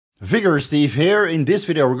Vigor Steve here. In this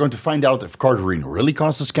video we're going to find out if Cardarine really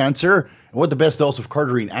causes cancer and what the best dose of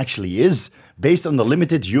Cardarine actually is based on the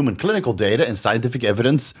limited human clinical data and scientific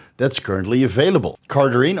evidence that's currently available.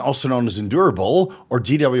 Cardarine, also known as Endurable or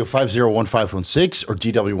GW501516 or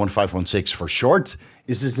GW1516 for short,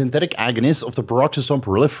 is a synthetic agonist of the peroxisome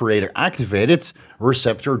proliferator activated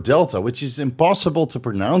receptor delta, which is impossible to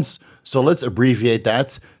pronounce, so let's abbreviate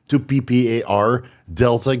that to PPAR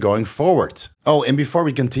delta going forward. Oh, and before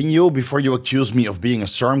we continue, before you accuse me of being a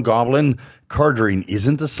SARM goblin, Cardarine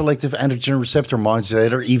isn't a selective androgen receptor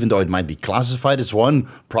modulator, even though it might be classified as one,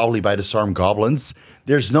 probably by the SARM goblins.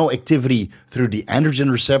 There's no activity through the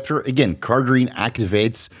androgen receptor. Again, Cardarine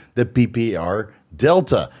activates the PPAR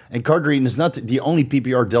delta. And Cardarine is not the only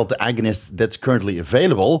PPAR delta agonist that's currently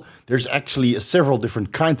available. There's actually several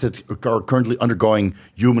different kinds that are currently undergoing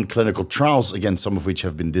human clinical trials, again, some of which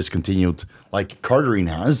have been discontinued, like Cardarine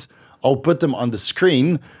has. I'll put them on the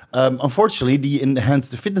screen. Unfortunately, the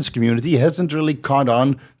enhanced fitness community hasn't really caught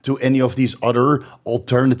on to any of these other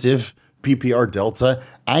alternative PPAR delta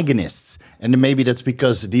agonists. And maybe that's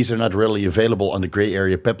because these are not really available on the gray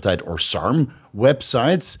area peptide or SARM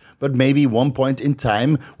websites, but maybe one point in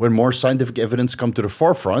time when more scientific evidence come to the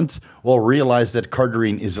forefront, we'll realize that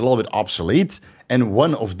Cardarine is a little bit obsolete, and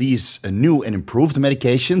one of these new and improved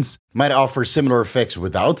medications might offer similar effects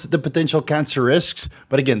without the potential cancer risks.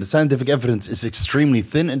 But again, the scientific evidence is extremely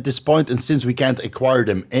thin at this point, and since we can't acquire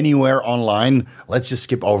them anywhere online, let's just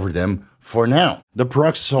skip over them for now. The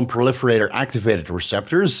peroxisome proliferator activated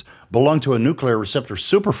receptors belong to a nuclear receptor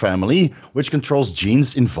superfamily which controls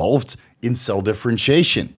genes involved in cell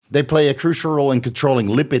differentiation. They play a crucial role in controlling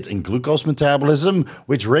lipid and glucose metabolism,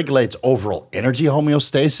 which regulates overall energy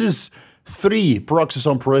homeostasis. 3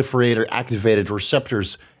 peroxisome proliferator activated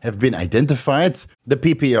receptors have been identified: the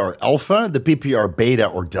PPAR alpha, the PPAR beta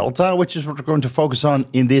or delta, which is what we're going to focus on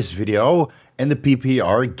in this video, and the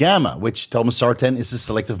PPAR gamma, which telmisartan is a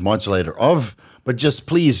selective modulator of. But just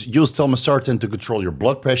please use telmisartan to control your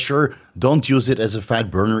blood pressure. Don't use it as a fat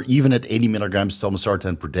burner. Even at 80 milligrams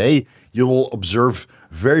telmisartan per day, you will observe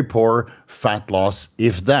very poor fat loss,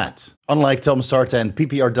 if that. Unlike telmisartan,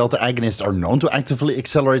 PPAR delta agonists are known to actively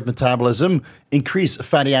accelerate metabolism, increase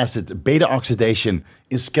fatty acid beta oxidation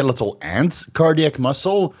in skeletal and cardiac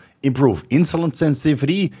muscle, improve insulin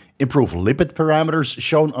sensitivity, improve lipid parameters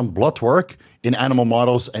shown on blood work in animal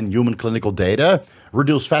models and human clinical data,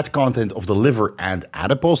 reduce fat content of the liver and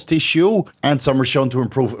adipose tissue, and some are shown to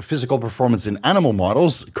improve physical performance in animal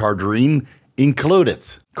models, Cardarine included.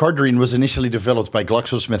 Cardarine was initially developed by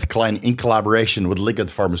GlaxoSmithKline in collaboration with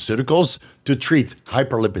Ligand Pharmaceuticals to treat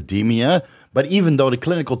hyperlipidemia, but even though the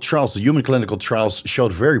human clinical trials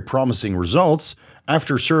showed very promising results,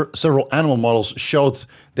 after several animal models showed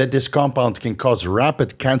that this compound can cause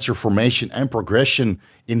rapid cancer formation and progression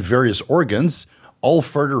in various organs, all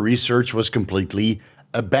further research was completely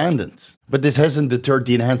abandoned. But this hasn't deterred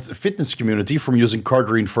the enhanced fitness community from using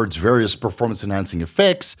Cardarine for its various performance-enhancing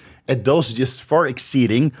effects at dosages far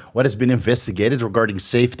exceeding what has been investigated regarding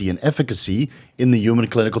safety and efficacy in the human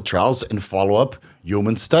clinical trials and follow-up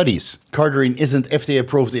human studies. Cardarine isn't FDA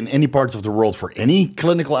approved in any parts of the world for any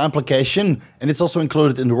clinical application, and it's also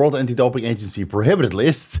included in the World Anti-Doping Agency prohibited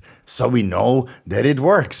list, so we know that it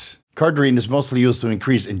works. Cardarine is mostly used to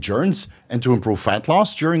increase endurance and to improve fat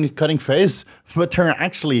loss during the cutting phase, but there are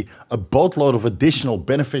actually a boatload of additional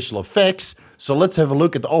beneficial effects, so let's have a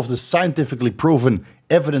look at all of the scientifically proven,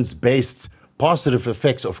 evidence-based positive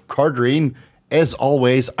effects of Cardarine. As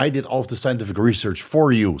always, I did all of the scientific research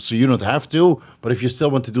for you, so you don't have to, but if you still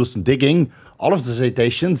want to do some digging, all of the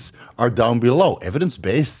citations are down below,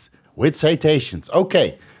 evidence-based with citations.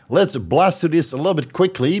 Okay. Let's blast through this a little bit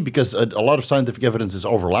quickly because a lot of scientific evidence is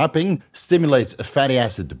overlapping. Stimulates fatty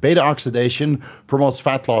acid beta oxidation, promotes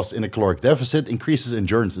fat loss in a caloric deficit, increases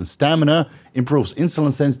endurance and stamina, improves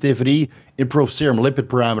insulin sensitivity, improves serum lipid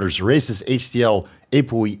parameters, raises HDL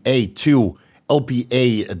ApoE-A2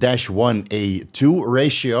 LPA-1A2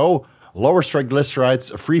 ratio, lowers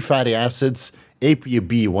triglycerides, free fatty acids,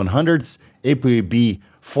 ApoB100,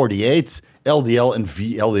 ApoB48, LDL and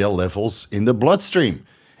VLDL levels in the bloodstream.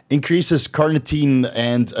 Increases carnitine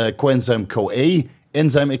and coenzyme CoA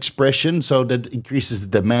enzyme expression, so that increases the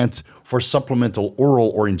demand for supplemental oral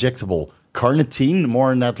or injectable carnitine,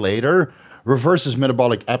 more on that later. Reverses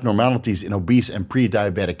metabolic abnormalities in obese and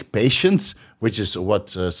pre-diabetic patients, which is what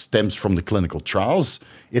stems from the clinical trials.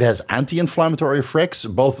 It has anti-inflammatory effects,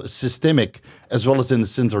 both systemic as well as in the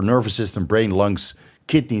central nervous system, brain, lungs,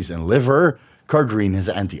 kidneys, and liver. Cardarine has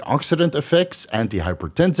antioxidant effects,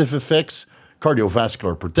 antihypertensive effects,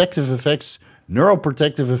 cardiovascular protective effects,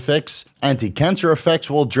 Neuroprotective effects, anti-cancer effects,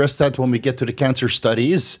 we'll address that when we get to the cancer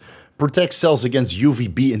studies. Protects cells against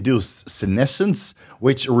UVB-induced senescence,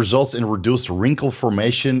 which results in reduced wrinkle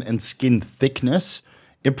formation and skin thickness.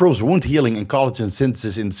 Improves wound healing and collagen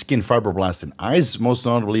synthesis in skin fibroblasts and eyes, most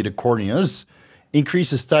notably the corneas.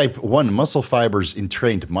 Increases type 1 muscle fibers in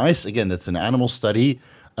trained mice. Again, that's an animal study.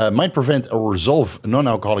 Might prevent or resolve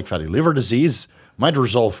non-alcoholic fatty liver disease. Might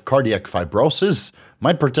resolve cardiac fibrosis.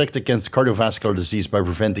 Might protect against cardiovascular disease by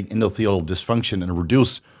preventing endothelial dysfunction and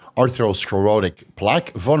reduce arthrosclerotic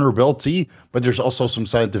plaque vulnerability. But there's also some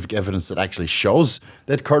scientific evidence that actually shows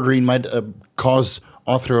that cardarine might cause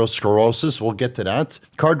atherosclerosis. We'll get to that.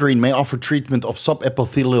 Cardarine may offer treatment of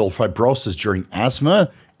subepithelial fibrosis during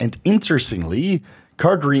asthma. And interestingly,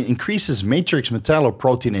 cardarine increases matrix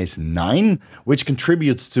metalloproteinase 9, which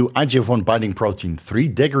contributes to IGF-1 binding protein 3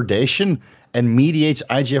 degradation and mediates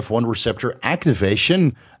IGF-1 receptor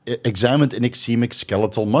activation examined in ischemic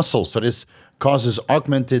skeletal muscle. So this causes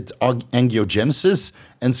augmented angiogenesis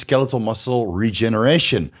and skeletal muscle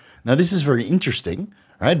regeneration. Now, this is very interesting,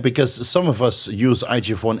 right? Because some of us use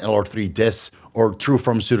IGF-1 LR3 DES or true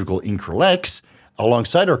pharmaceutical Increlex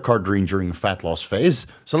alongside our cardarine during the fat loss phase.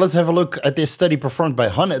 So let's have a look at this study performed by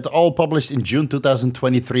Han et al. Published in June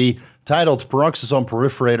 2023, titled Peroxisome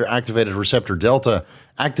Proliferator Activated Receptor Delta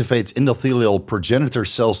Activates Endothelial Progenitor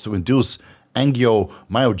Cells to Induce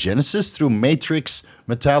Angiomyogenesis Through Matrix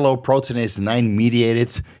Metalloproteinase 9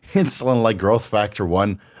 Mediated Insulin-like Growth Factor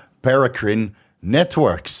 1 Paracrine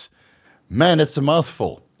Networks. Man, it's a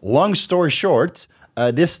mouthful. Long story short,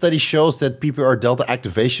 this study shows that PPAR delta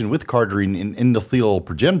activation with cardarine in endothelial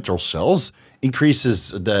progenitor cells increases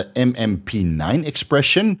the MMP9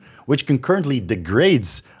 expression, which concurrently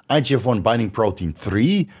degrades IGF-1 binding protein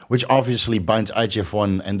 3, which obviously binds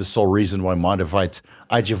IGF-1 and the sole reason why modified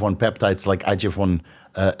IGF-1 peptides like IGF-1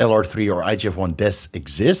 LR3 or IGF-1 DES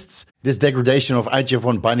exists. This degradation of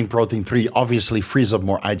IGF-1 binding protein 3 obviously frees up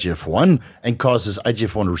more IGF-1 and causes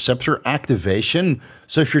IGF-1 receptor activation.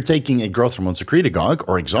 So if you're taking a growth hormone secretagogue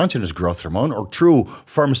or exogenous growth hormone or true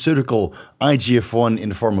pharmaceutical IGF-1 in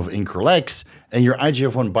the form of Increlex, and your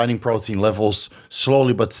IGF-1 binding protein levels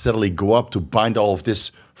slowly but steadily go up to bind all of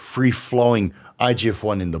this free-flowing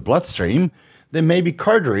IGF-1 in the bloodstream, then maybe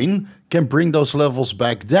cardarine can bring those levels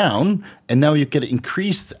back down, and now you get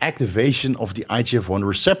increased activation of the IGF-1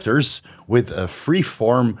 receptors with a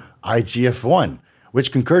free-form IGF-1,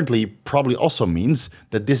 which concurrently probably also means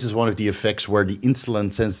that this is one of the effects where the insulin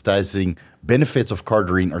sensitizing benefits of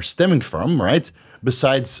cardarine are stemming from, right?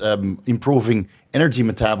 Besides improving energy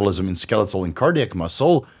metabolism in skeletal and cardiac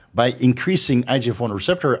muscle, by increasing IGF-1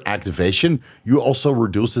 receptor activation, you also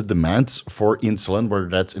reduce the demand for insulin, whether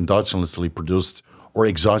that's endogenously produced or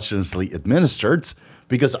exogenously administered,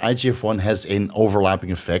 because IGF-1 has an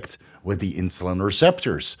overlapping effect with the insulin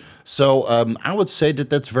receptors. So I would say that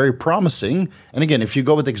that's very promising. And again, if you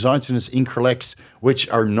go with exogenous Increlex, which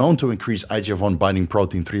are known to increase IGF-1 binding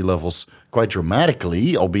protein 3 levels quite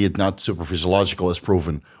dramatically, albeit not super physiological as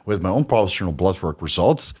proven with my own post-journal blood work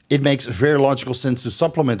results, it makes very logical sense to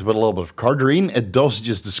supplement with a little bit of cardarine at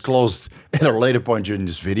dosages disclosed at a later point during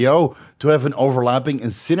this video to have an overlapping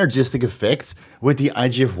and synergistic effect with the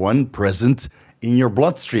IGF-1 present in your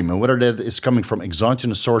bloodstream. And whether that is coming from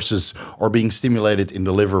exogenous sources or being stimulated in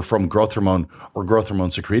the liver from growth hormone or growth hormone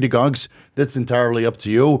secretagogues, that's entirely up to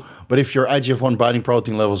you. But if your IGF-1 binding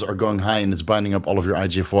protein levels are going high and it's binding up all of your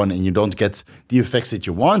IGF-1 and you don't get the effects that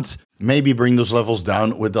you want, maybe bring those levels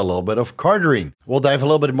down with a little bit of cardarine. We'll dive a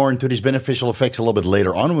little bit more into these beneficial effects a little bit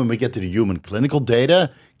later on when we get to the human clinical data.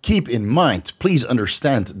 Keep in mind, please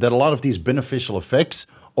understand that a lot of these beneficial effects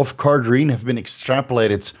of cardarine have been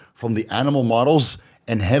extrapolated from the animal models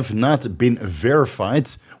and have not been verified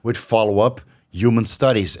with follow-up human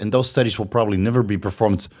studies. And those studies will probably never be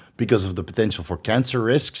performed because of the potential for cancer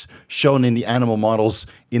risks shown in the animal models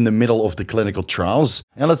in the middle of the clinical trials.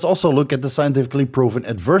 And let's also look at the scientifically proven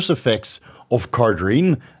adverse effects of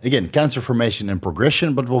cardarine. Again, cancer formation and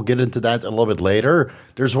progression, but we'll get into that a little bit later.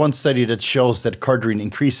 There's one study that shows that cardarine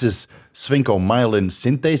increases sphingomyelin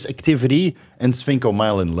synthase activity and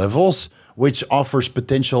sphingomyelin levels, which offers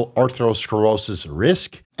potential atherosclerosis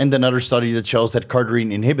risk. And another study that shows that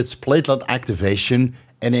cardarine inhibits platelet activation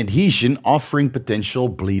and adhesion, offering potential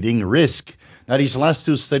bleeding risk. Now, these last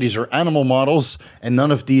two studies are animal models, and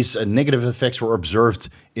none of these negative effects were observed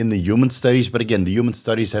in the human studies. But again, the human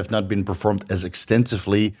studies have not been performed as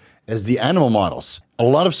extensively as the animal models. A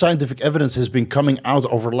lot of scientific evidence has been coming out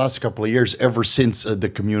over the last couple of years, ever since the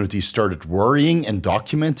community started worrying and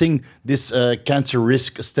documenting this cancer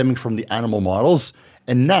risk stemming from the animal models.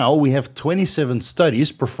 And now we have 27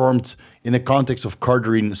 studies performed in the context of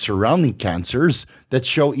Cardarine surrounding cancers that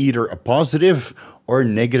show either a positive or a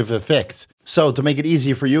negative effect. So to make it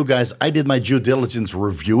easier for you guys, I did my due diligence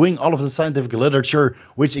reviewing all of the scientific literature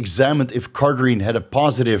which examined if Cardarine had a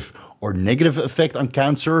positive or negative effect on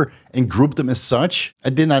cancer and grouped them as such. I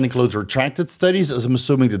did not include retracted studies, as I'm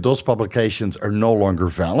assuming that those publications are no longer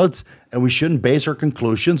valid, and we shouldn't base our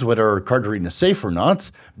conclusions whether Cardarine is safe or not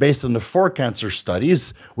based on the 4 cancer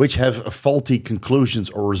studies which have faulty conclusions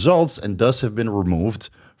or results and thus have been removed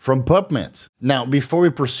from PubMed. Now, before we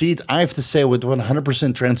proceed, I have to say with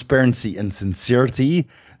 100% transparency and sincerity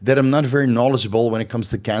that I'm not very knowledgeable when it comes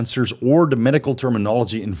to cancers or the medical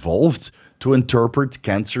terminology involved to interpret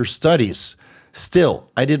cancer studies. Still,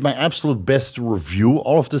 I did my absolute best to review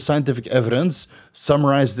all of the scientific evidence,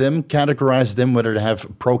 summarize them, categorize them, whether they have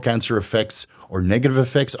pro-cancer effects or negative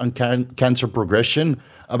effects on cancer progression,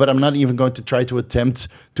 but I'm not even going to try to attempt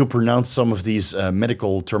to pronounce some of these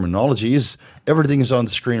medical terminologies. Everything is on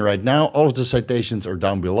the screen right now. All of the citations are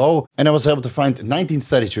down below. And I was able to find 19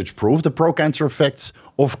 studies which prove the pro-cancer effects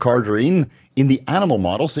of Cardarine. In the animal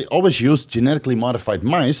models, they always used genetically modified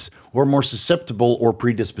mice who are more susceptible or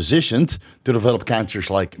predispositioned to develop cancers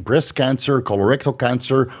like breast cancer, colorectal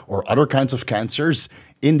cancer, or other kinds of cancers.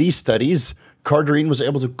 In these studies, Cardarine was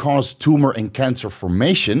able to cause tumor and cancer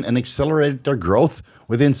formation and accelerated their growth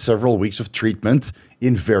within several weeks of treatment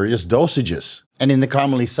in various dosages. And in the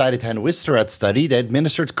commonly cited Hand-Wisserat study, they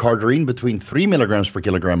administered Cardarine between 3 milligrams per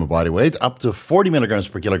kilogram of body weight up to 40 milligrams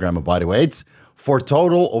per kilogram of body weight for a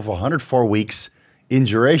total of 104 weeks in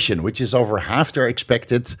duration, which is over half their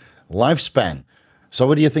expected lifespan. So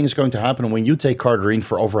what do you think is going to happen when you take Cardarine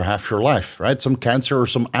for over half your life, right? Some cancer or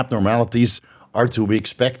some abnormalities are to be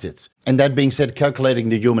expected. And that being said, calculating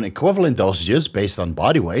the human equivalent dosages based on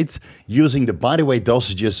body weight, using the body weight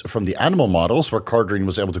dosages from the animal models where Cardarine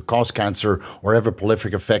was able to cause cancer or have a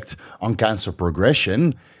prolific effect on cancer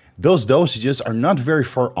progression, those dosages are not very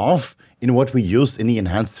far off in what we used in the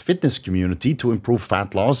enhanced fitness community to improve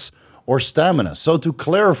fat loss or stamina. So to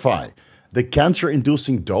clarify, the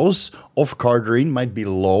cancer-inducing dose of Cardarine might be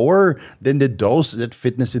lower than the dose that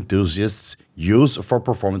fitness enthusiasts use for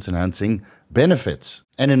performance-enhancing benefits.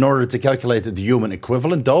 And in order to calculate the human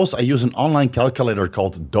equivalent dose, I use an online calculator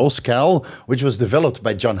called DoseCal, which was developed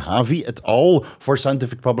by John Harvey et al. For a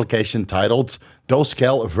scientific publication titled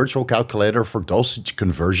DoseCal, a virtual calculator for dosage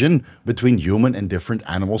conversion between human and different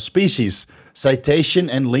animal species. Citation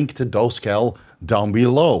and link to DoseCal down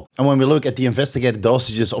below. And when we look at the investigated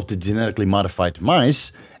dosages of the genetically modified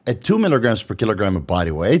mice, at 2 milligrams per kilogram of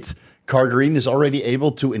body weight, Cardarine is already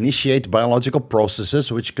able to initiate biological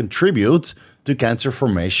processes which contribute to cancer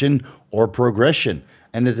formation or progression.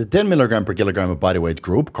 And at the 10 milligram per kilogram of body weight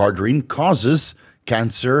group, Cardarine causes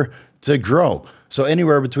cancer to grow. So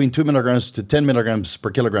anywhere between 2 milligrams to 10 milligrams per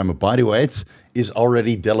kilogram of body weight is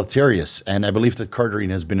already deleterious. And I believe that Cardarine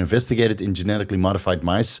has been investigated in genetically modified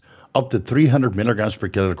mice up to 300 milligrams per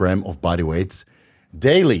kilogram of body weight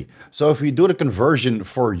daily. So if we do the conversion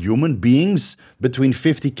for human beings between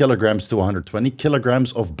 50 kilograms to 120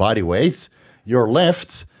 kilograms of body weight, you're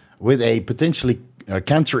left with a potentially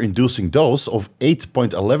cancer-inducing dose of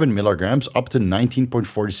 8.11 milligrams up to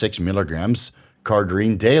 19.46 milligrams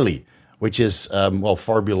Cardarine daily, which is,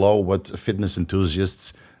 far below what fitness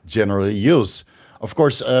enthusiasts generally use. Of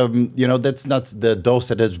course, that's not the dose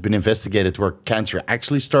that has been investigated where cancer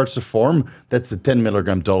actually starts to form. That's the 10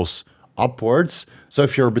 milligram dose upwards. So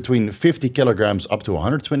if you're between 50 kilograms up to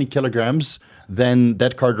 120 kilograms, then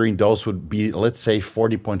that Cardarine dose would be, let's say,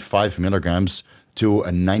 40.5 milligrams to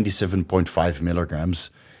 97.5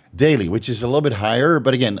 milligrams daily, which is a little bit higher.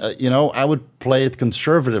 But again, I would play it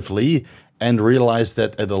conservatively and realize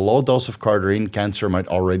that at a low dose of Cardarine, cancer might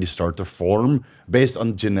already start to form based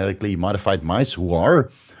on genetically modified mice who are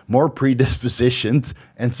more predispositioned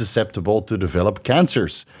and susceptible to develop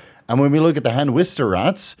cancers. And when we look at the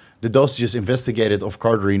Hand-Wisserat, the dosages investigated of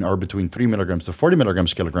Cardarine are between 3 milligrams to 40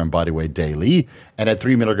 milligrams kilogram body weight daily. And at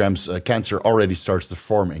 3 milligrams, cancer already starts to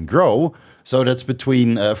form and grow. So that's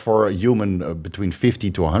between, for a human, between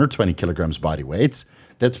 50 to 120 kilograms body weight.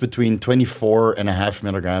 That's between 24.5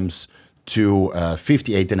 milligrams to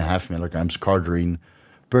 58.5 milligrams Cardarine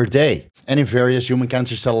per day. And in various human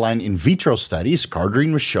cancer cell line in vitro studies,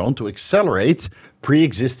 Cardarine was shown to accelerate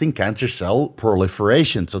pre-existing cancer cell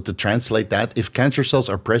proliferation. So to translate that, if cancer cells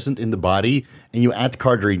are present in the body and you add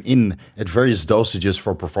Cardarine in at various dosages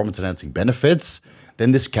for performance-enhancing benefits,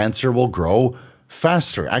 then this cancer will grow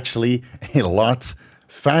faster, actually a lot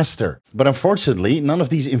faster. But unfortunately, none of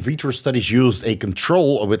these in vitro studies used a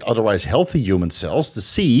control with otherwise healthy human cells to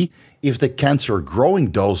see if the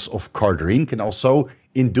cancer-growing dose of Cardarine can also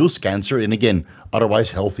induce cancer in, again,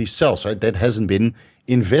 otherwise healthy cells, right? That hasn't been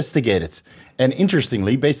investigated. And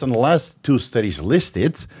interestingly, based on the last two studies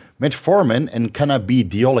listed, metformin and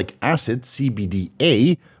cannabidiolic acid,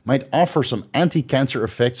 CBDA, might offer some anti-cancer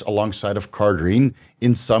effects alongside of Cardarine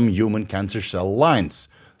in some human cancer cell lines.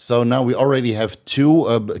 So now we already have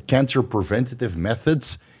two cancer preventative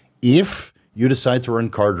methods if you decide to run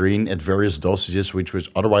Cardarine at various dosages which would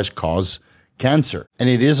otherwise cause cancer. And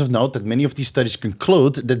it is of note that many of these studies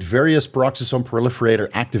conclude that various peroxisome proliferator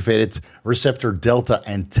activated receptor delta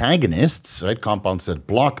antagonists, right, compounds that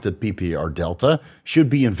block the PPAR delta, should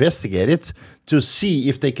be investigated to see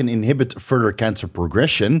if they can inhibit further cancer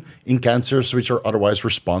progression in cancers which are otherwise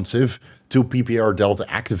responsive to PPAR delta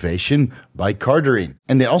activation by Cardarine.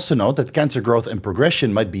 And they also note that cancer growth and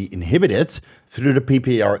progression might be inhibited through the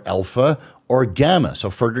PPAR alpha or gamma. So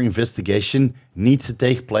further investigation needs to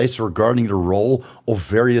take place regarding the role of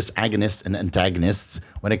various agonists and antagonists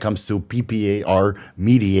when it comes to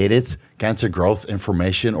PPAR-mediated cancer growth,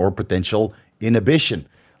 inflammation, or potential inhibition.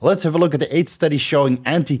 Let's have a look at the 8 studies showing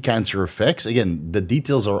anti-cancer effects. Again, the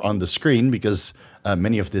details are on the screen because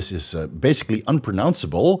many of this is basically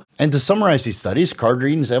unpronounceable. And to summarize these studies,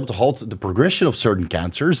 Cardarine is able to halt the progression of certain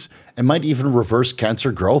cancers and might even reverse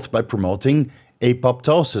cancer growth by promoting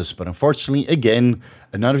apoptosis. But unfortunately, again,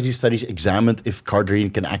 none of these studies examined if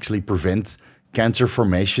Cardarine can actually prevent cancer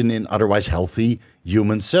formation in otherwise healthy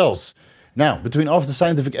human cells. Now, between all of the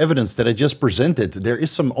scientific evidence that I just presented, there is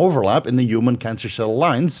some overlap in the human cancer cell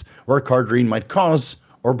lines where Cardarine might cause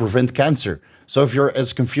or prevent cancer. So if you're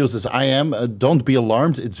as confused as I am, don't be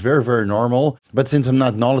alarmed. It's very, very normal. But since I'm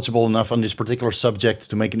not knowledgeable enough on this particular subject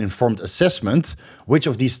to make an informed assessment, which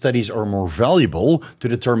of these studies are more valuable to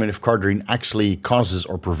determine if Cardarine actually causes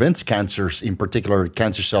or prevents cancers, in particular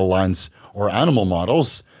cancer cell lines or animal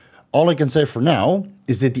models, all I can say for now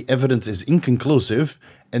is that the evidence is inconclusive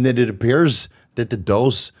and that it appears that the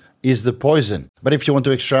dose is the poison. But if you want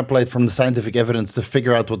to extrapolate from the scientific evidence to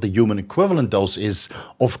figure out what the human equivalent dose is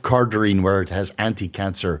of Cardarine where it has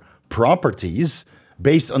anti-cancer properties,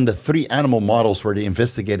 based on the 3 animal models where they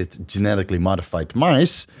investigated genetically modified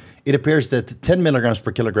mice, it appears that 10 milligrams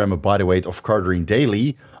per kilogram of body weight of Cardarine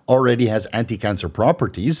daily already has anti-cancer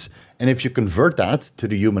properties. And if you convert that to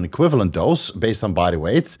the human equivalent dose based on body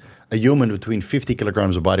weight, a human between 50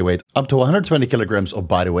 kilograms of body weight up to 120 kilograms of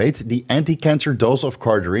body weight, the anti-cancer dose of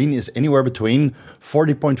Cardarine is anywhere between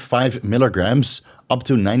 40.5 milligrams up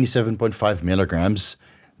to 97.5 milligrams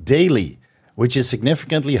daily, which is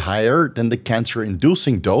significantly higher than the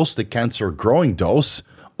cancer-inducing dose, the cancer-growing dose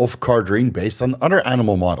of Cardarine based on other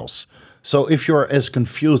animal models. So if you're as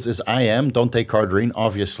confused as I am, don't take Cardarine,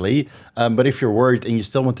 obviously. But if you're worried and you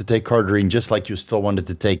still want to take Cardarine just like you still wanted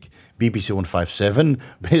to take BPC-157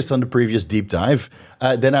 based on the previous deep dive,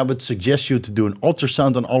 then I would suggest you to do an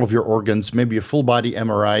ultrasound on all of your organs, maybe a full body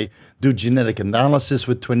MRI, do genetic analysis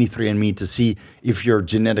with 23andMe to see if you're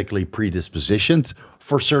genetically predispositioned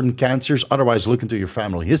for certain cancers. Otherwise, look into your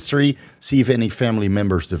family history, see if any family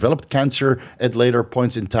members developed cancer at later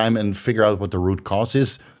points in time and figure out what the root cause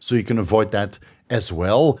is so you can avoid that as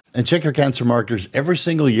well. And check your cancer markers every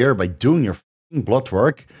single year by doing your blood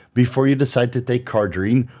work before you decide to take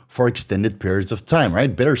Cardarine for extended periods of time,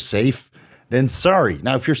 right? Better safe than sorry.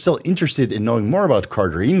 Now, if you're still interested in knowing more about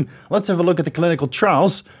Cardarine, let's have a look at the clinical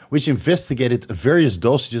trials which investigated various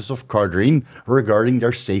dosages of Cardarine regarding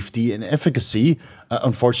their safety and efficacy.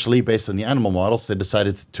 Unfortunately, based on the animal models, they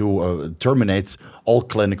decided to terminate all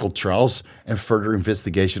clinical trials, and further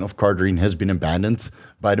investigation of Cardarine has been abandoned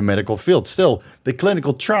by the medical field. Still, the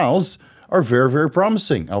clinical trials are very, very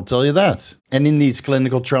promising, I'll tell you that. And in these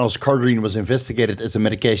clinical trials, Cardarine was investigated as a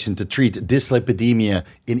medication to treat dyslipidemia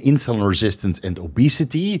in insulin resistance and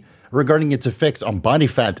obesity, regarding its effects on body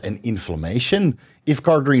fat and inflammation, if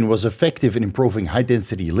Cardarine was effective in improving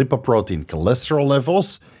high-density lipoprotein cholesterol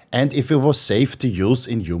levels, and if it was safe to use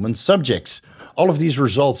in human subjects. All of these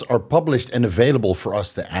results are published and available for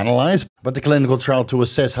us to analyze, but the clinical trial to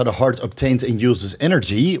assess how the heart obtains and uses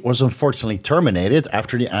energy was unfortunately terminated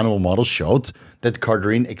after the animal model showed that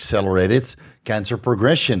Cardarine accelerated cancer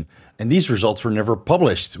progression. And these results were never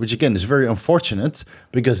published, which again is very unfortunate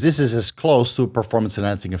because this is as close to a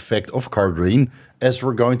performance-enhancing effect of Cardarine as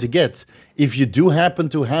we're going to get. If you do happen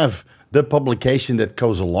to have the publication that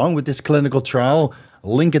goes along with this clinical trial,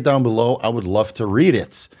 link it down below. I would love to read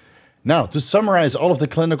it. Now, to summarize all of the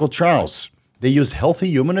clinical trials, they used healthy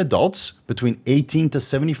human adults between 18 to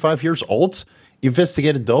 75 years old.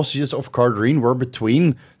 Investigated dosages of Cardarine were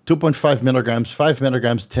between 2.5 milligrams, 5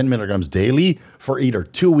 milligrams, 10 milligrams daily for either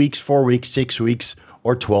 2 weeks, 4 weeks, 6 weeks,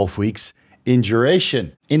 or 12 weeks in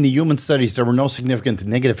duration. In the human studies, there were no significant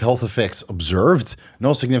negative health effects observed,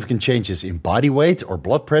 no significant changes in body weight or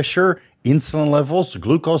blood pressure, insulin levels,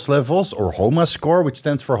 glucose levels, or HOMA score, which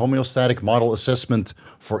stands for Homeostatic Model Assessment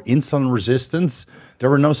for Insulin Resistance. There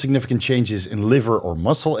were no significant changes in liver or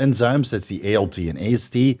muscle enzymes, that's the ALT and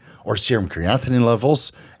AST, or serum creatinine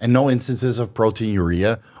levels, and no instances of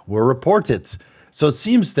proteinuria were reported. So it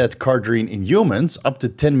seems that Cardarine in humans, up to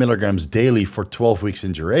 10 milligrams daily for 12 weeks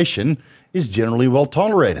in duration, is generally well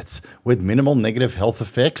tolerated, with minimal negative health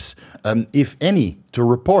effects, if any, to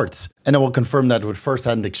report. And I will confirm that with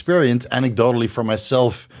first-hand experience, anecdotally from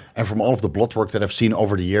myself and from all of the blood work that I've seen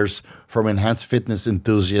over the years from enhanced fitness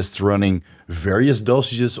enthusiasts running various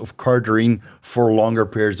dosages of Cardarine for longer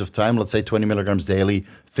periods of time, let's say 20 milligrams daily,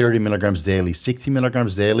 30 milligrams daily, 60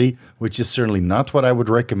 milligrams daily, which is certainly not what I would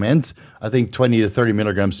recommend. I think 20 to 30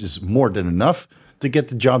 milligrams is more than enough to get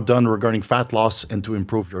the job done regarding fat loss and to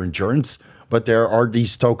improve your endurance. But there are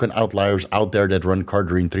these token outliers out there that run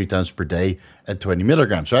Cardarine 3 times per day at 20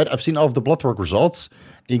 milligrams, right? I've seen all of the blood work results,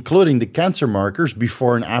 including the cancer markers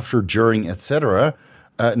before and after, during, etc.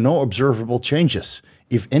 No observable changes.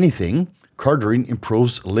 If anything, Cardarine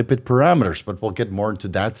improves lipid parameters, but we'll get more into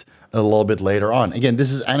that a little bit later on. Again,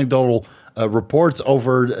 this is anecdotal reports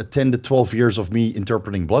over 10 to 12 years of me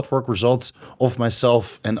interpreting blood work results of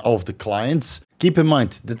myself and all of the clients. Keep in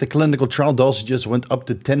mind that the clinical trial dosages went up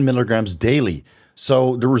to 10 milligrams daily.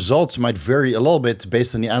 So the results might vary a little bit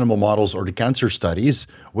based on the animal models or the cancer studies,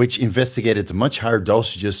 which investigated much higher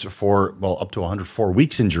dosages for, well, up to 104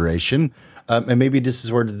 weeks in duration. And maybe this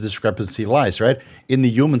is where the discrepancy lies, right? In the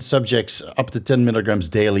human subjects, up to 10 milligrams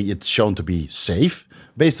daily, it's shown to be safe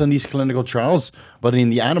based on these clinical trials. But in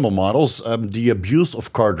the animal models, the abuse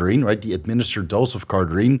of Cardarine, right, the administered dose of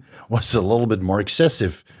Cardarine was a little bit more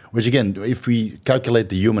excessive, which again, if we calculate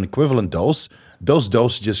the human equivalent dose, those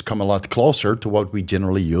dosages come a lot closer to what we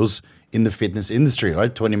generally use in the fitness industry,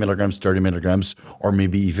 right? 20 milligrams, 30 milligrams, or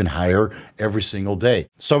maybe even higher every single day.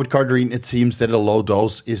 So with Cardarine, it seems that a low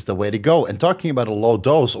dose is the way to go. And talking about a low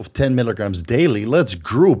dose of 10 milligrams daily, let's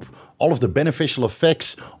group all of the beneficial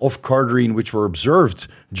effects of Cardarine which were observed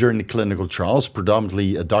during the clinical trials,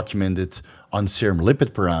 predominantly documented on serum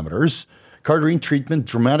lipid parameters. Cardarine treatment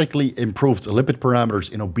dramatically improved lipid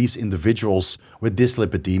parameters in obese individuals with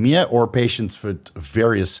dyslipidemia or patients with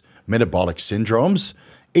various metabolic syndromes.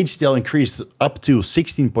 HDL increased up to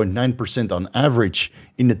 16.9% on average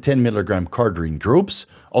in the 10 milligram Cardarine groups,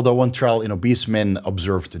 although one trial in obese men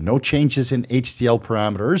observed no changes in HDL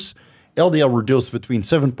parameters. LDL reduced between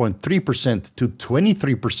 7.3% to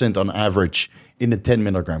 23% on average in the 10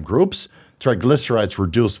 milligram groups. Triglycerides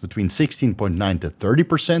reduced between 16.9 to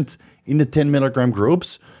 30% in the 10 milligram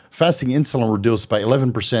groups. Fasting insulin reduced by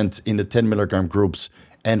 11% in the 10 milligram groups,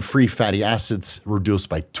 and free fatty acids reduced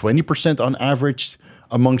by 20% on average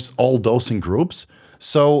amongst all dosing groups.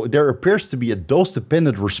 So there appears to be a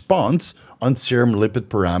dose-dependent response on serum lipid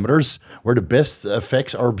parameters, where the best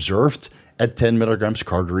effects are observed at 10 milligrams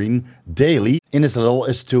Cardarine daily in as little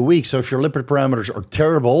as 2 weeks. So if your lipid parameters are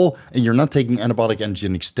terrible and you're not taking anabolic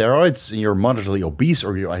androgenic steroids and you're moderately obese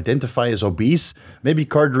or you identify as obese, maybe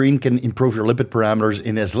Cardarine can improve your lipid parameters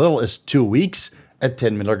in as little as 2 weeks at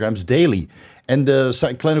 10 milligrams daily. And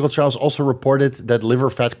the clinical trials also reported that liver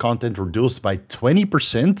fat content reduced by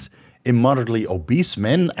 20% in moderately obese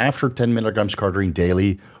men after 10 milligrams Cardarine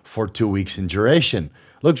daily for 2 weeks in duration.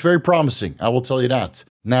 Looks very promising, I will tell you that.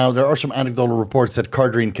 Now, there are some anecdotal reports that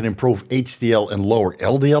Cardarine can improve HDL and lower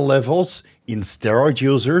LDL levels in steroid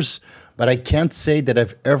users, but I can't say that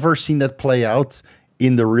I've ever seen that play out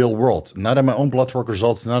in the real world. Not on my own blood work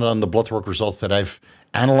results, not on the blood work results that I've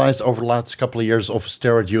analyzed over the last couple of years of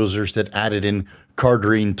steroid users that added in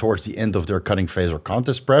Cardarine towards the end of their cutting phase or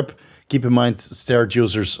contest prep. Keep in mind, steroid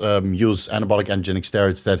users use anabolic androgenic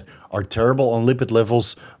steroids that are terrible on lipid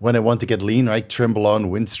levels when they want to get lean, right? Trenbolone,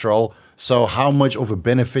 Winstrol. So how much of a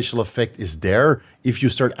beneficial effect is there if you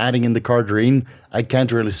start adding in the Cardarine? I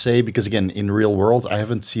can't really say because, again, in real world, I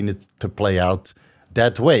haven't seen it to play out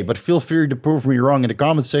that way. But feel free to prove me wrong in the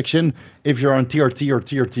comment section if you're on TRT or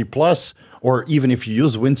TRT plus, or even if you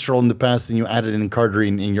used Winstrol in the past and you added in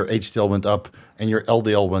Cardarine and your HDL went up and your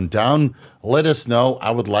LDL went down. Let us know. I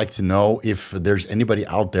would like to know if there's anybody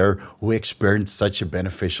out there who experienced such a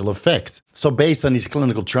beneficial effect. So based on these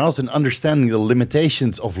clinical trials and understanding the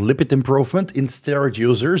limitations of lipid improvement in steroid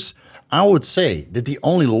users, I would say that the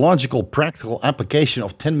only logical practical application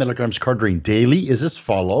of 10 milligrams Cardarine daily is as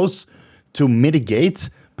follows: to mitigate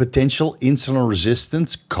potential insulin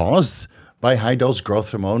resistance caused by high-dose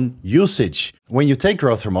growth hormone usage. When you take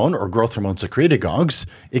growth hormone or growth hormone secretagogues,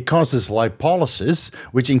 it causes lipolysis,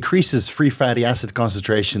 which increases free fatty acid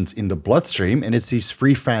concentrations in the bloodstream, and it's these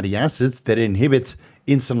free fatty acids that inhibit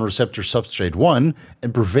insulin receptor substrate 1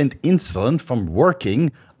 and prevent insulin from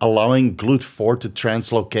working, allowing GLUT4 to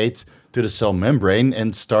translocate to the cell membrane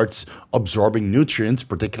and starts absorbing nutrients,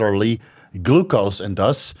 particularly glucose, and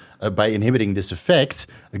thus, by inhibiting this effect,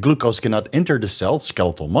 glucose cannot enter the cell,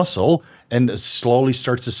 skeletal muscle, and slowly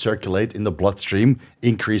starts to circulate in the bloodstream,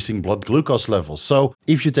 increasing blood glucose levels. So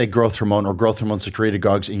if you take growth hormone or growth hormone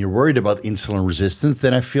secretagogues and you're worried about insulin resistance,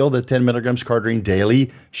 then I feel that 10 milligrams Cardarine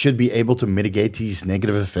daily should be able to mitigate these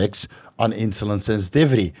negative effects on insulin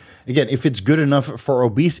sensitivity. Again, if it's good enough for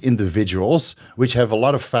obese individuals, which have a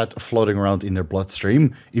lot of fat floating around in their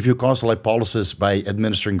bloodstream, if you cause lipolysis by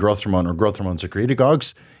administering growth hormone or growth hormone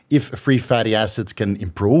secretagogues, if free fatty acids can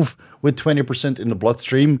improve with 20% in the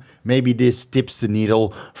bloodstream, maybe this tips the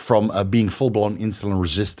needle from being full-blown insulin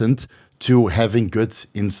resistant to having good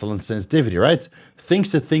insulin sensitivity, right?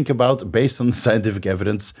 Things to think about based on the scientific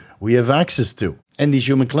evidence we have access to. And these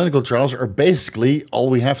human clinical trials are basically all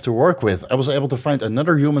we have to work with. I was able to find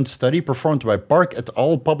another human study performed by Park et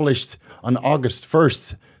al., published on August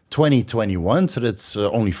 1st, 2021, so that's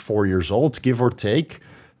only 4 years old, give or take,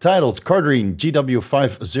 titled Cardarine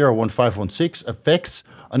GW501516 Effects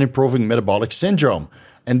on Improving Metabolic Syndrome.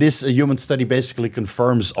 And this human study basically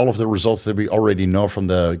confirms all of the results that we already know from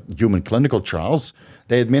the human clinical trials.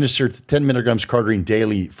 They administered 10 milligrams Cardarine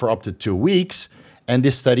daily for up to 2 weeks. And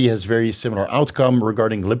this study has very similar outcome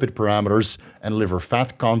regarding lipid parameters and liver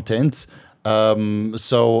fat content. I'm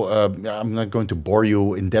not going to bore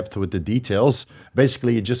you in depth with the details.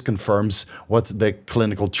 Basically, it just confirms what the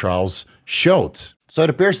clinical trials showed. So it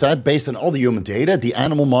appears that, based on all the human data, the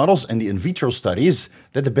animal models, and the in vitro studies,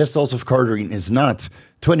 that the best dose of Cardarine is not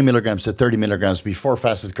 20 milligrams to 30 milligrams before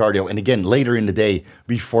fasted cardio, and again, later in the day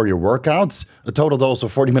before your workouts, a total dose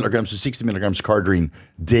of 40 milligrams to 60 milligrams Cardarine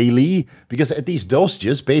daily, because at these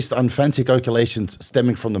dosages, based on fancy calculations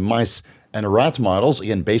stemming from the mice and rat models,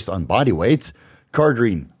 again, based on body weight,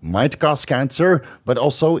 Cardarine might cause cancer, but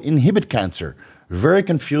also inhibit cancer. Very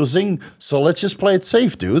confusing, so let's just play it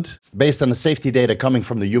safe, dude. Based on the safety data coming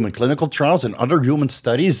from the human clinical trials and other human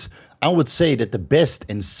studies, I would say that the best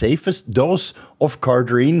and safest dose of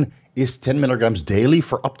Cardarine is 10 milligrams daily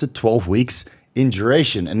for up to 12 weeks in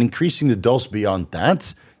duration, and increasing the dose beyond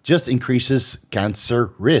that just increases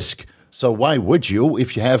cancer risk. So why would you,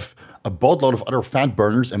 if you have a boatload of other fat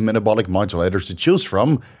burners and metabolic modulators to choose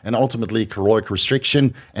from, and ultimately caloric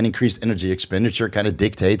restriction and increased energy expenditure kind of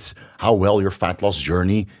dictates how well your fat loss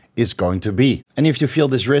journey is going to be. And if you feel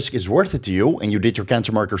this risk is worth it to you and you did your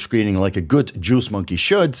cancer marker screening like a good juice monkey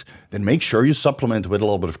should, then make sure you supplement with a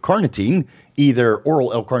little bit of carnitine, either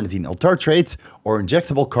oral L-carnitine L-tartrate or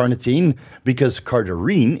injectable carnitine, because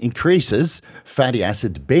Cardarine increases fatty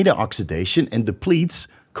acid beta oxidation and depletes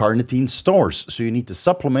carnitine stores. So you need to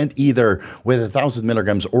supplement either with 1,000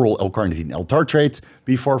 milligrams oral L-carnitine L-tartrate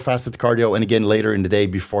before fasted cardio, and again later in the day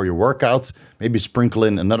before your workout. Maybe sprinkle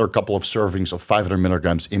in another couple of servings of 500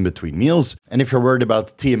 milligrams in between meals. And if you're worried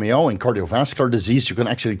about TMAO and cardiovascular disease, you can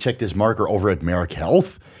actually check this marker over at Merrick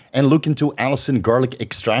Health and look into allicin garlic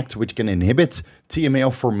extract, which can inhibit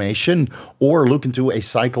TMAO formation, or look into a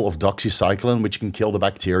cycle of doxycycline, which can kill the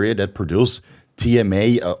bacteria that produce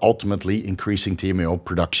TMA, ultimately increasing TMAO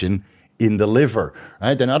production in the liver,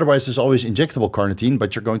 right? And otherwise, there's always injectable carnitine,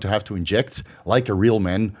 but you're going to have to inject like a real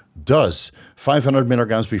man does. 500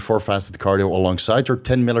 milligrams before fasted cardio alongside your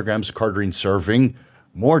 10 milligrams Cardarine serving,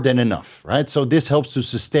 more than enough, right? So this helps to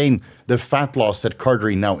sustain the fat loss that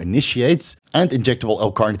Cardarine now initiates, and injectable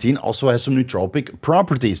L-carnitine also has some nootropic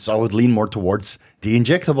properties, so I would lean more towards the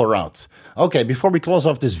injectable route. Okay, before we close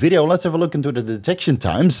off this video, let's have a look into the detection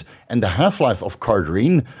times and the half-life of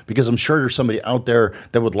Cardarine, because I'm sure there's somebody out there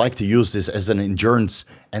that would like to use this as an endurance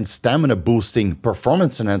and stamina boosting,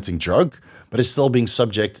 performance enhancing drug, but is still being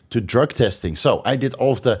subject to drug testing. So I did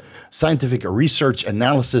all of the scientific research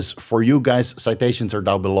analysis for you guys. Citations are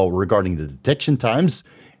down below regarding the detection times.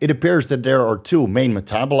 It appears that there are two main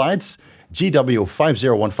metabolites,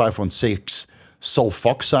 GW501516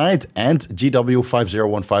 sulfoxide and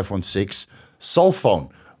GW501516 sulfone.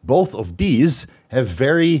 Both of these have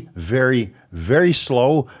very, very, very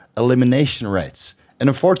slow elimination rates. And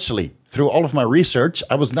unfortunately, through all of my research,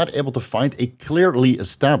 I was not able to find a clearly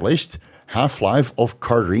established half-life of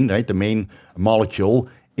Cardarine, right, the main molecule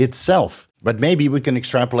itself. But maybe we can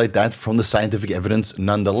extrapolate that from the scientific evidence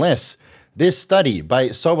nonetheless. This study by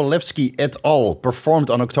Sobolewski et al., performed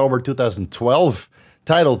on October 2012,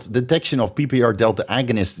 titled Detection of PPAR Delta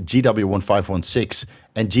Agonist GW1516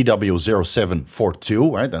 and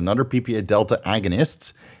GW0742, right? Another PPA Delta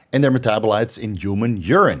agonists and their metabolites in human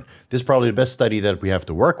urine. This is probably the best study that we have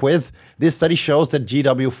to work with. This study shows that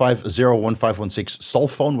GW501516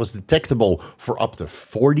 sulfone was detectable for up to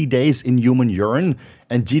 40 days in human urine,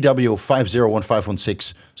 and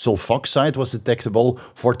GW501516 sulfoxide was detectable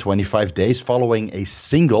for 25 days following a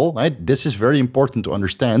single, right? This is very important to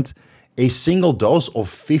understand, a single dose of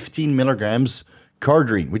 15 milligrams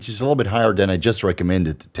Cardarine, which is a little bit higher than I just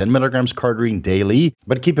recommended, 10 milligrams Cardarine daily.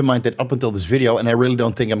 But keep in mind that up until this video, and I really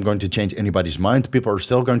don't think I'm going to change anybody's mind, people are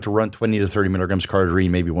still going to run 20 to 30 milligrams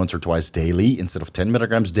Cardarine maybe once or twice daily instead of 10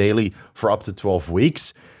 milligrams daily for up to 12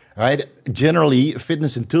 weeks. Right? Generally,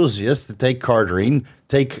 fitness enthusiasts that take Cardarine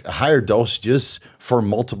take higher dosages for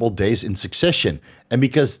multiple days in succession. And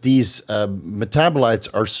because these metabolites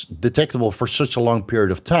are detectable for such a long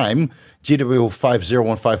period of time,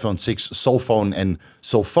 GW501516 sulfone and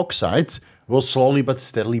sulfoxide will slowly but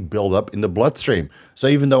steadily build up in the bloodstream. So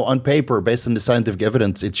even though on paper, based on the scientific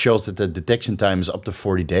evidence, it shows that the detection time is up to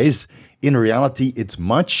 40 days, in reality, it's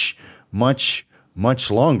much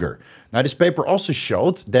longer. Now, this paper also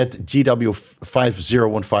showed that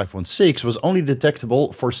GW501516 was only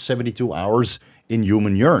detectable for 72 hours in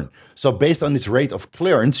human urine. So based on this rate of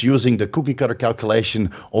clearance, using the cookie cutter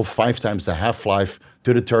calculation of 5 times the half-life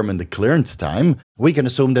to determine the clearance time, we can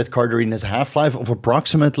assume that Cardarine has a half-life of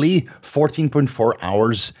approximately 14.4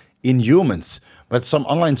 hours in humans. But some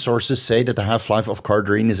online sources say that the half-life of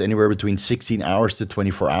Cardarine is anywhere between 16 hours to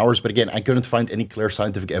 24 hours. But again, I couldn't find any clear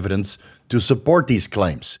scientific evidence to support these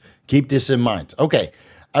claims. Keep this in mind. Okay,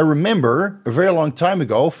 I remember a very long time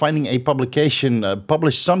ago finding a publication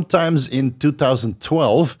published sometimes in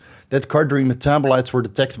 2012 that Cardarine metabolites were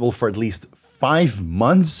detectable for at least 5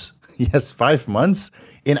 months. Yes, 5 months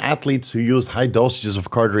in athletes who used high dosages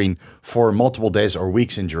of Cardarine for multiple days or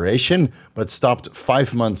weeks in duration, but stopped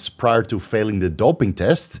 5 months prior to failing the doping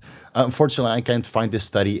test. Unfortunately, I can't find this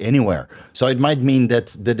study anywhere. So it might mean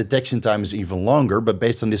that the detection time is even longer, but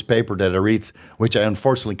based on this paper that I read, which I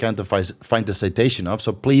unfortunately can't find the citation of,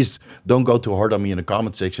 so please don't go too hard on me in the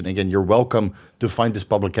comment section. Again, you're welcome to find this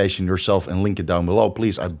publication yourself and link it down below.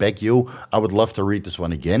 Please, I beg you, I would love to read this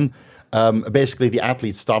one again. Basically, the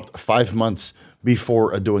athlete stopped 5 months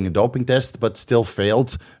before doing a doping test, but still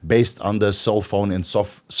failed based on the sulfone and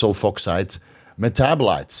sulfoxide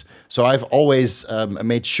metabolites. So I've always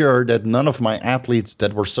made sure that none of my athletes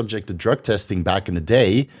that were subject to drug testing back in the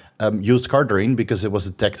day used Cardarine because it was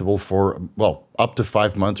detectable for, well, up to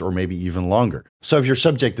 5 months or maybe even longer. So if you're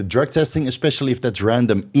subject to drug testing, especially if that's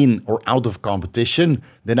random in or out of competition,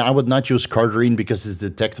 then I would not use Cardarine because it's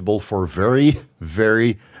detectable for a very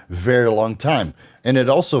long time. And it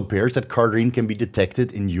also appears that Cardarine can be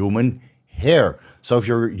detected in human hair. So if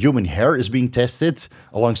your human hair is being tested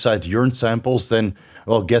alongside urine samples, then,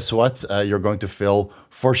 well, guess what? You're going to fail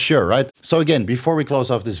for sure, right? So again, before we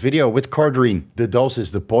close off this video, with Cardarine, the dose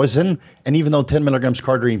is the poison. And even though 10 milligrams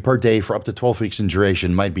Cardarine per day for up to 12 weeks in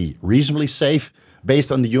duration might be reasonably safe,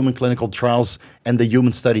 based on the human clinical trials and the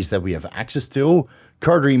human studies that we have access to,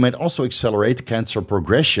 Cardarine might also accelerate cancer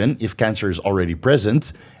progression if cancer is already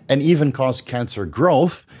present, and even cause cancer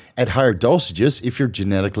growth at higher dosages if you're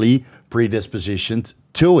genetically predispositioned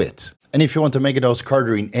to it. And if you want to make a dose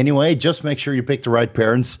Cardarine anyway, just make sure you pick the right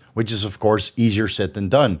parents, which is of course easier said than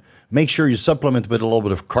done. Make sure you supplement with a little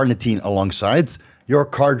bit of carnitine alongside your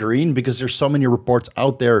Cardarine, because there's so many reports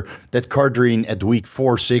out there that Cardarine at week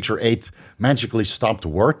 4, 6, or 8 magically stopped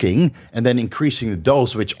working, and then increasing the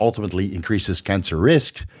dose, which ultimately increases cancer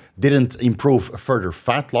risk, didn't improve further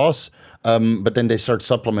fat loss. But then they start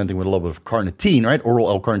supplementing with a little bit of carnitine, right? Oral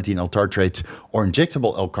L-carnitine, L-tartrate, or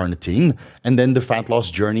injectable L-carnitine. And then the fat loss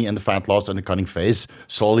journey and the fat loss and the cutting phase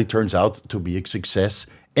slowly turns out to be a success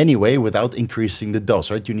anyway, without increasing the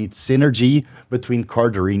dose, right? You need synergy between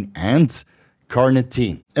Cardarine and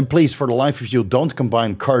carnitine. And please, for the life of you, don't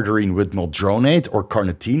combine Cardarine with meldronate or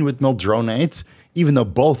carnitine with meldronate. Even though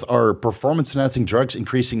both are performance-enhancing drugs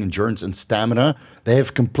increasing endurance and stamina, they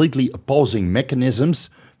have completely opposing mechanisms.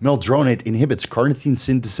 Meldronate inhibits carnitine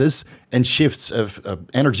synthesis and shifts of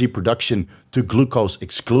energy production to glucose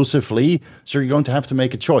exclusively. So you're going to have to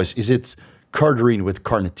make a choice. Is it Cardarine with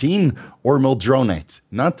carnitine or meldronate?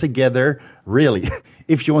 Not together, really.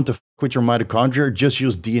 If you want to with your mitochondria, just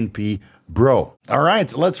use DNP Bro. All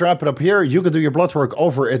right, let's wrap it up here. You can do your blood work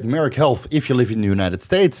over at Merrick Health if you live in the United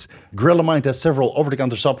States. Gorilla Mind has several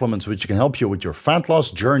over-the-counter supplements which can help you with your fat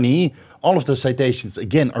loss journey. All of the citations,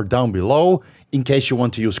 again, are down below in case you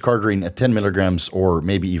want to use Cardarine at 10 milligrams or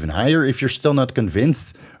maybe even higher if you're still not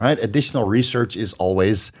convinced. All right, additional research is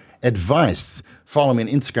always advised. Follow me on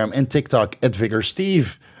Instagram and TikTok at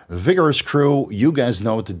VigorSteve. Vigorous crew, you guys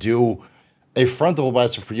know what to do. A frontal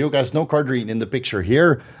bicep for you guys. No Cardarine in the picture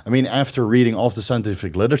here. I mean, after reading all of the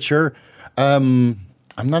scientific literature, I'm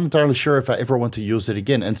not entirely sure if I ever want to use it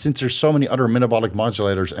again. And since there's so many other metabolic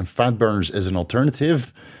modulators and fat burners as an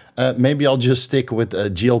alternative, maybe I'll just stick with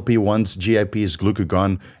GLP-1s, GIPs,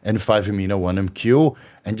 glucagon, and 5-amino-1-MQ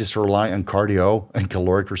and just rely on cardio and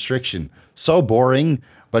caloric restriction. So boring,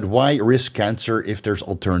 but why risk cancer if there's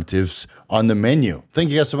alternatives on the menu?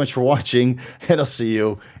 Thank you guys so much for watching, and I'll see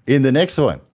you in the next one.